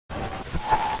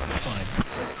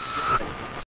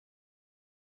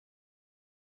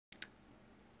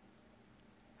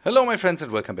Hello my friends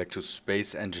and welcome back to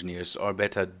Space Engineers, or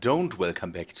better, don't welcome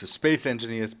back to Space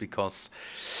Engineers because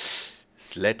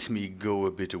let me go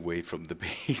a bit away from the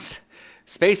base.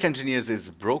 Space Engineers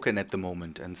is broken at the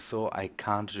moment and so I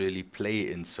can't really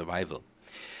play in survival.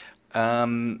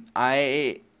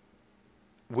 I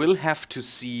will have to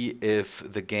see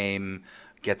if the game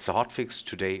gets a hotfix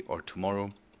today or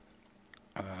tomorrow.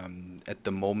 At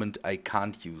the moment I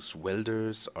can't use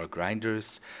welders or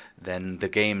grinders, then the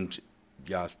game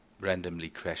randomly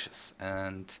crashes,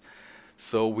 and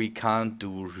so we can't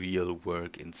do real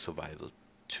work in survival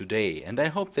today, and I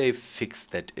hope they fix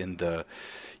that in the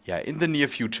near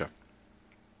future.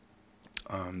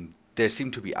 There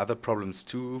seem to be other problems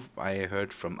too, I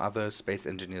heard from other Space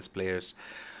Engineers players.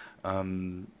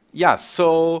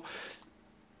 So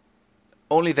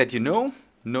only that you know,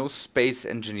 no Space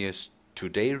Engineers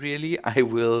today really. I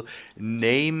will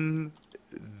name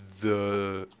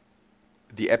the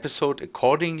episode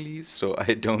accordingly, so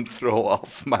I don't throw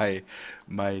off my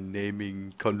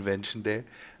naming convention there.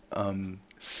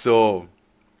 So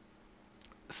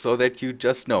that you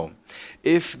just know.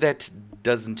 If that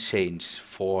doesn't change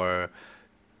for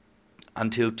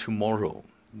until tomorrow,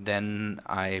 then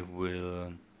I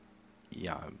will,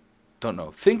 don't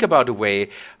know, think about a way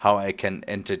how I can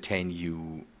entertain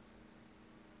you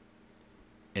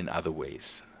in other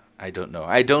ways. I don't know.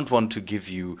 I don't want to give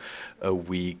you a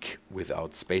week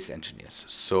without Space Engineers.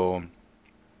 So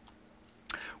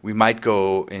we might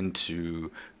go into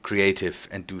creative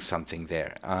and do something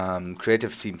there.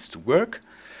 Creative seems to work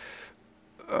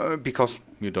because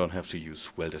you don't have to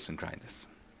use welders and grinders.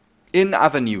 In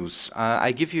other news,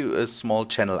 I give you a small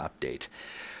channel update.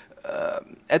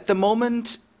 At the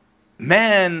moment,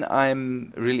 man,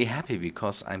 I'm really happy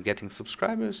because I'm getting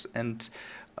subscribers and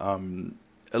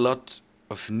a lot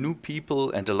of new people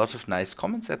and a lot of nice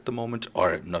comments at the moment,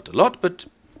 or not a lot, but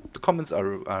the comments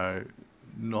are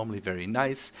normally very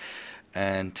nice,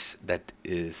 and that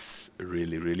is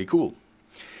really, really cool.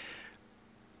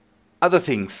 Other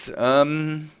things,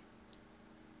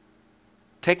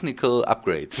 technical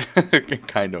upgrades,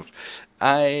 kind of.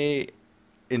 I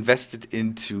invested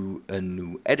into a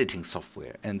new editing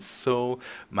software, and so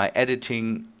my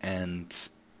editing and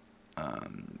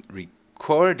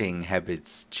recording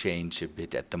habits change a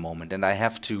bit at the moment, and I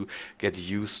have to get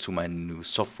used to my new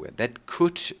software. That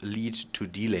could lead to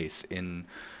delays in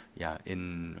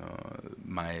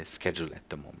my schedule at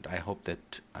the moment. I hope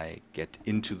that I get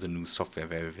into the new software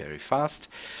very, very fast,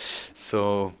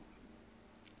 so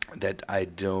that I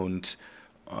don't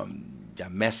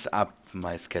mess up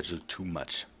my schedule too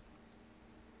much.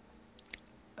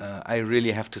 I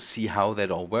really have to see how that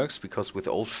all works, because with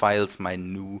old files my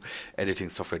new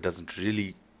editing software doesn't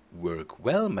really work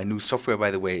well. My new software, by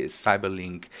the way, is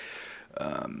Cyberlink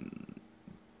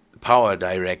Power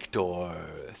Director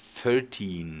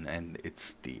 13, and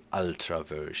it's the Ultra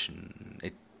version.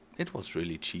 It was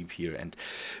really cheap here, and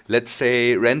let's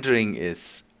say rendering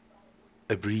is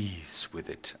a breeze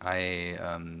with it. I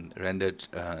rendered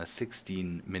a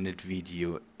 16-minute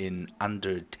video in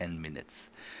under 10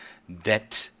 minutes.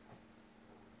 That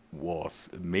was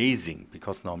amazing,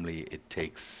 because normally it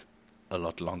takes a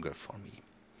lot longer for me.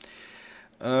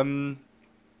 I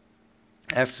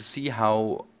have to see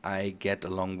how I get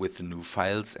along with the new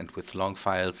files and with long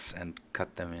files and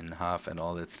cut them in half and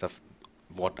all that stuff,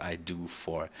 what I do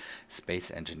for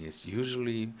Space Engineers.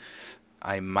 Usually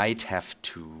I might have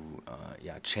to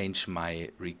change my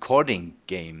recording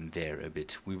game there a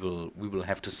bit. We will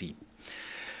have to see.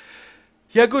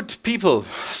 Yeah, good people.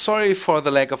 Sorry for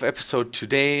the lack of episode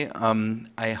today.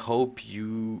 I hope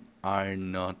you are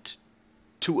not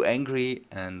too angry,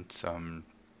 and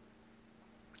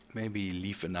maybe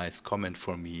leave a nice comment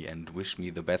for me and wish me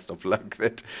the best of luck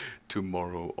that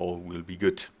tomorrow all will be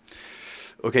good.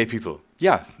 Okay, people.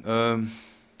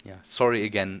 Sorry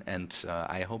again, and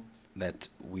I hope that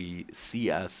we see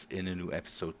us in a new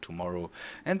episode tomorrow,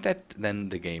 and that then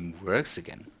the game works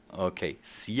again. Okay,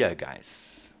 see ya,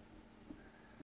 guys.